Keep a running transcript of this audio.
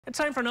It's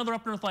time for another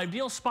Up North Live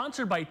deal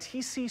sponsored by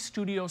TC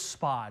Studio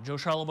Spa. Joe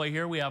Charlebois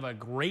here. We have a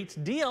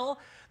great deal.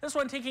 This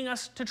one taking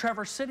us to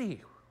Traverse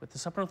City with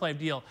this Up North Live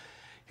deal.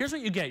 Here's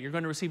what you get. You're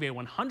going to receive a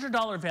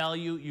 $100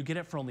 value. You get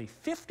it for only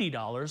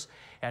 $50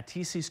 at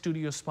TC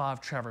Studio Spa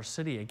of Traverse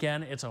City.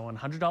 Again, it's a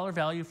 $100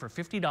 value for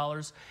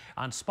 $50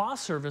 on spa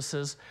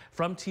services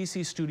from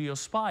TC Studio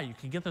Spa. You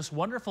can get this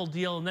wonderful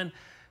deal and then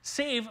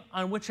save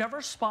on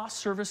whichever spa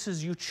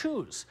services you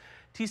choose.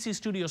 TC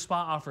Studio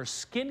Spa offers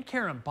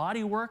skincare and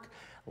body work,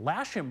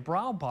 lash and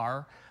brow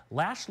bar,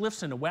 lash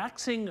lifts and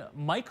waxing,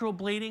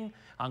 microblading,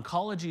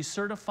 oncology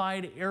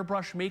certified,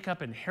 airbrush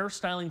makeup and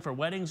hairstyling for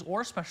weddings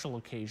or special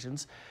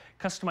occasions,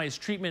 customized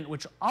treatment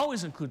which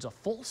always includes a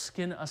full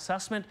skin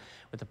assessment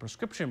with a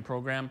prescription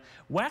program,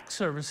 wax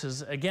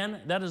services. Again,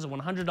 that is a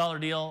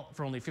 $100 deal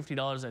for only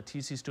 $50 at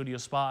TC Studio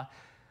Spa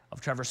of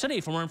Traverse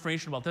City. For more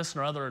information about this and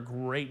our other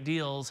great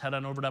deals, head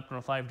on over to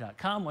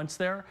upnorthlive.com. Once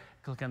there,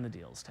 click on the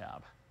Deals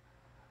tab.